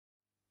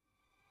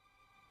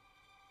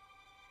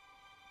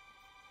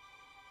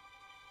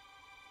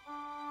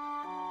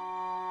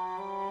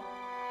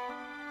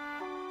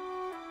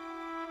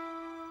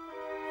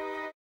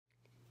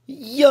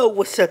Yo,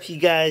 what's up, you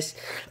guys?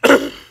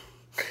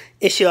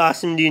 It's your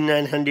awesome dude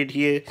 900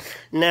 here.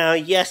 Now,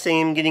 yes, I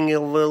am getting a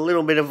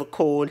little bit of a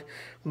cold,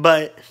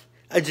 but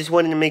I just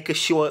wanted to make a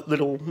short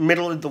little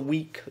middle of the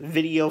week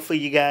video for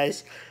you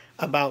guys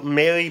about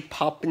Mary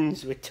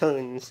Poppins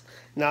Returns.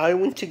 Now, I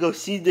went to go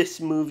see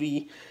this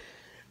movie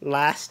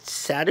last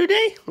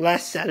Saturday,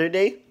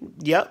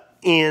 yep,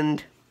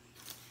 and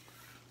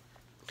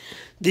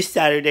this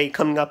Saturday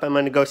coming up, I'm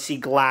going to go see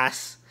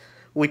Glass,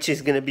 which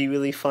is going to be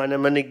really fun.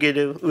 I'm going to get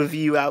a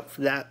review out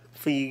for that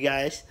for you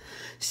guys.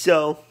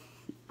 So,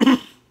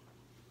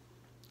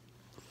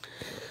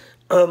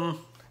 I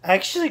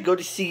actually go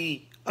to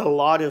see a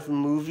lot of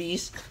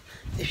movies,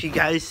 if you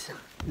guys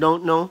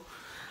don't know.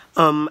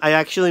 I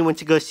actually went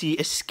to go see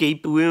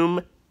Escape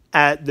Room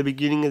at the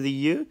beginning of the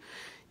year,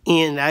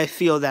 and I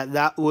feel that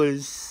that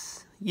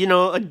was, you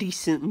know, a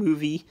decent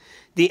movie.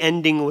 The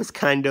ending was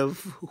kind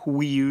of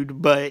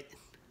weird, but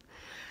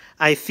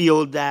I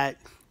feel that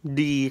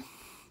the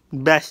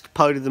best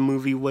part of the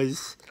movie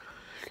was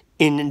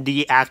in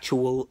the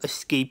actual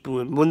escape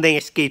room. When they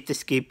escape the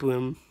escape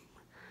room,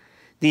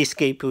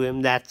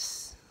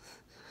 that's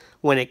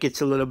when it gets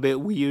a little bit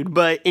weird.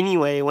 But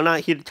anyway, we're not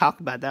here to talk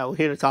about that. We're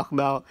here to talk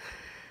about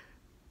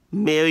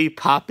Mary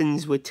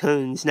Poppins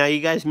Returns. Now,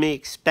 you guys may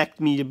expect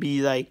me to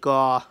be like,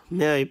 oh,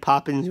 Mary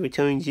Poppins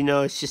Returns, you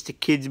know, it's just a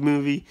kid's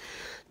movie.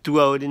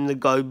 Throw it in the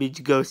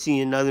garbage, go see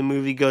another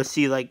movie, go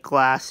see like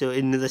Glass or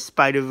Into the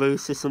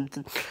Spider-Verse or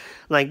something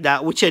like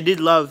that, which I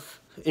did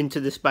love. Into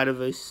the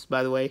Spider-Verse,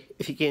 by the way.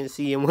 If you can't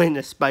see, I'm wearing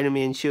a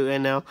Spider-Man shirt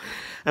right now.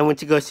 I went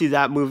to go see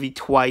that movie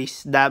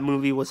twice. That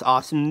movie was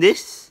awesome.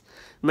 This,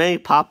 Mary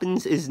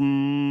Poppins, is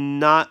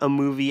not a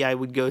movie I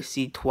would go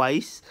see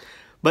twice,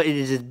 but it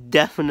is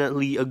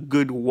definitely a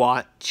good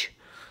watch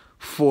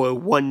for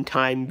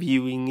one-time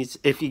viewings.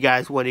 If you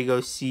guys want to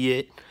go see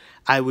it,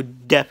 I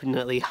would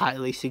definitely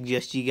highly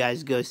suggest you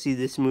guys go see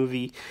this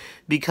movie,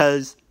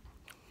 because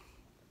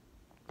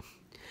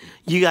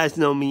you guys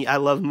know me, I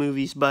love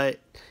movies, but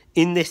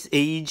in this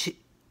age,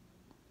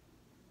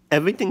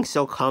 everything's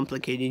so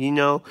complicated, you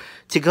know.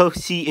 To go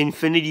see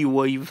Infinity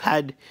War, you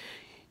would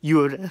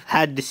have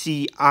had to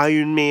see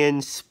Iron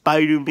Man,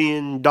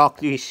 Spider-Man,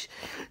 Doctor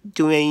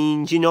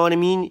Strange, you know what I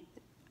mean?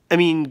 I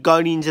mean,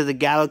 Guardians of the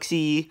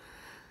Galaxy,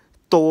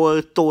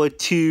 Thor, Thor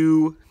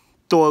 2,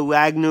 Thor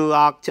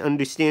Ragnarok, to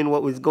understand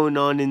what was going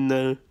on in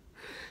the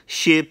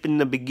ship in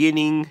the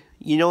beginning.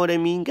 You know what I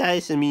mean,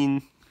 guys? I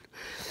mean,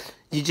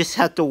 you just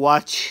have to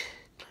watch.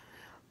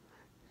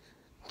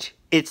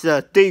 It's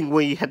a thing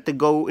where you have to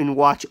go and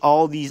watch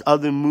all these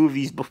other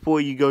movies before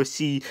you go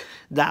see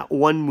that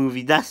one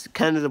movie. That's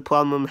kind of the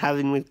problem I'm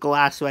having with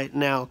Glass right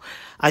now.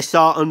 I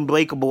saw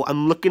Unbreakable.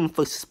 I'm looking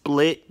for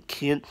Split.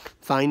 Can't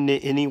find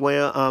it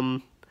anywhere.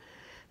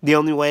 The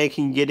only way I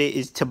can get it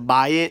is to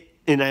buy it,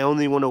 and I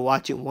only want to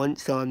watch it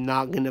once, so I'm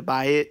not going to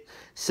buy it.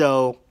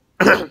 So,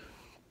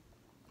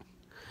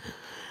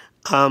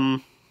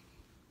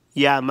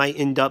 yeah, I might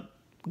end up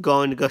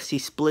going to go see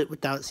Split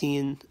without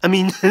seeing,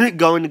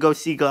 going to go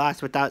see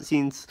Glass without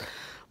seeing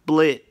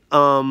Split.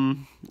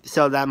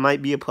 So that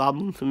might be a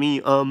problem for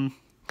me.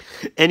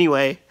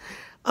 Anyway,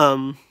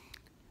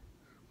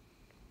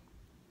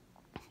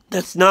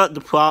 that's not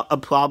a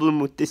problem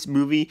with this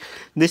movie.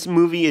 This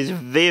movie is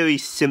very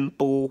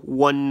simple,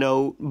 one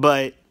note,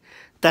 but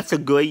that's a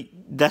great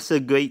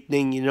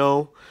thing, you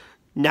know.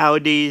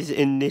 Nowadays,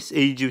 in this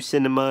age of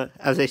cinema,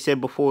 as I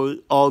said before,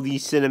 all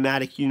these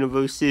cinematic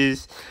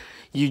universes,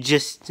 you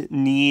just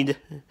need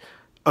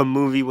a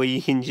movie where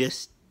you can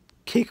just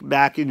kick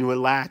back and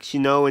relax, you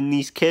know, and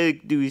these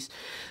characters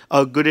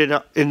are good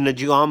enough, and the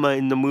drama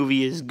in the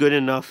movie is good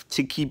enough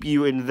to keep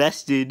you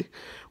invested.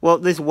 Well,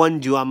 there's one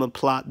drama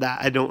plot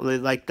that I don't really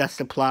like. That's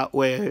the plot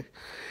where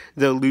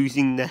they're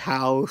losing the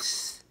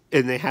house,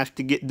 and they have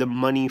to get the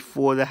money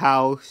for the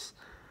house.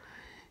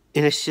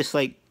 And it's just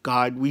like,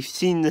 God, we've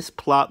seen this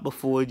plot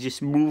before,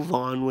 just move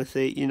on with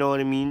it, you know what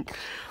I mean?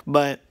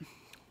 But,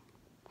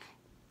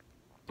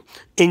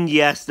 and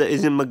yes, there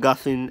is a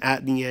MacGuffin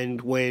at the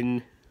end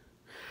when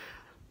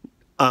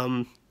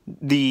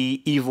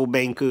the evil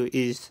banker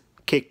is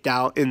kicked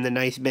out and the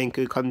nice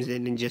banker comes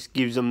in and just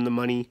gives them the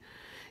money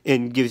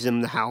and gives them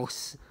the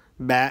house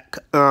back.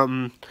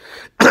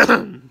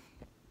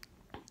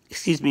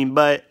 Excuse me,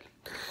 but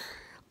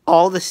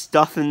all the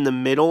stuff in the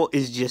middle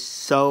is just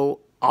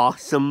so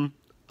awesome.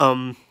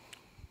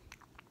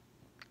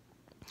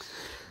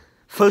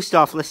 First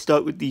off, let's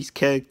start with these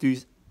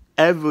characters.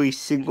 Every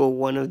single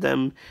one of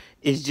them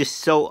is just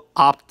so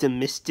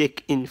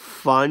optimistic and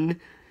fun.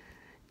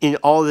 And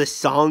all the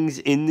songs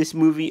in this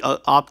movie are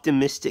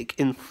optimistic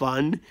and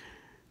fun.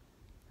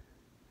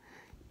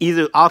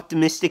 Either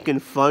optimistic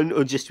and fun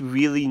or just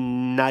really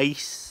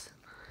nice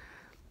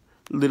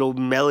little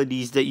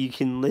melodies that you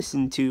can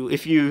listen to.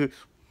 If you're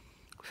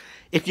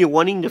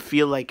wanting to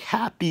feel like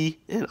happy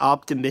and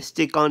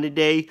optimistic on a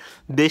day,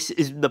 this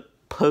is the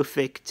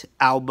perfect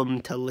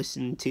album to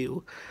listen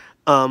to.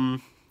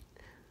 And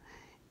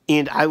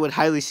I would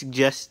highly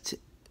suggest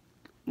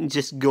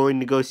just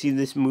going to go see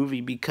this movie,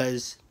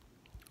 because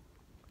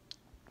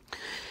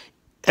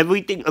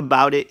everything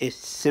about it is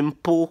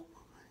simple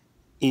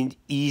and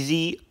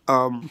easy.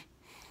 And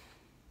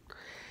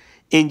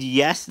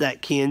yes,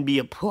 that can be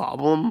a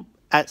problem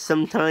at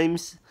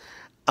sometimes.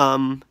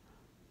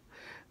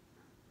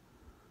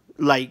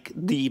 Like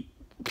the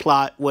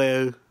plot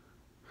where,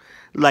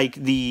 like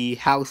the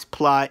house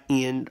plot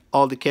and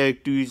all the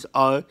characters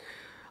are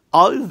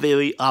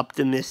very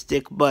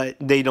optimistic, but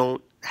they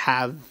don't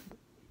have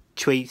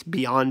traits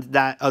beyond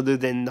that other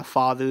than the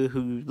father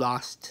who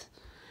lost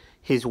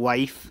his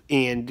wife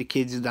and the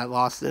kids that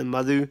lost their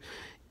mother,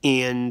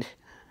 and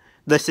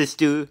the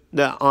sister,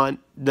 the aunt,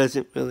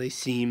 doesn't really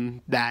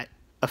seem that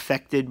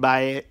affected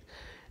by it.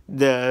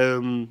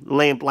 The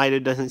lamplighter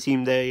doesn't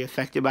seem very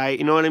affected by it.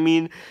 You know what I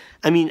mean?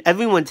 I mean,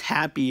 everyone's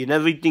happy and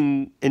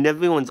everything, and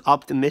everyone's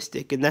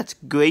optimistic, and that's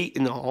great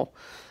and all,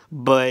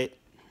 but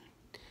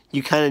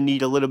you kind of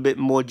need a little bit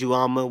more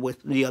drama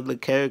with the other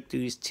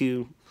characters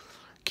to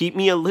keep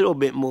me a little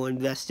bit more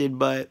invested.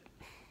 But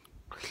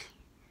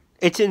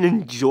it's an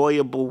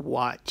enjoyable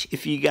watch.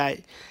 If you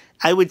guys,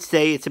 I would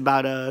say it's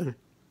about a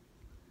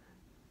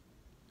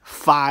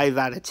 5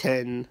 out of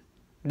 10.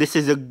 This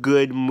is a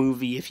good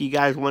movie. If you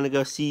guys want to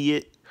go see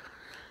it,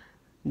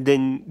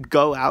 then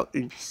go out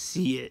and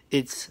see it.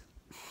 It's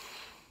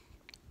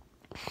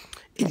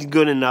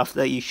good enough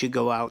that you should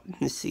go out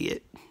and see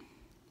it.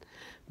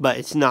 But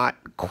it's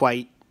not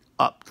quite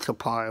up to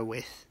par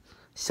with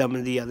some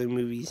of the other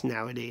movies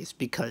nowadays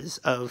because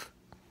of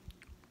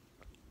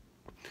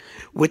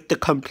with the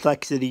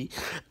complexity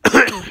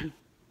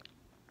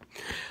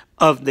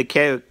of the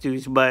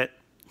characters. But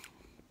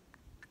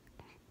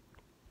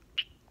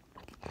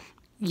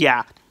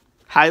yeah,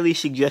 highly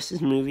suggest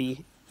this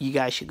movie. You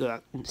guys should go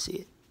out and see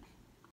it.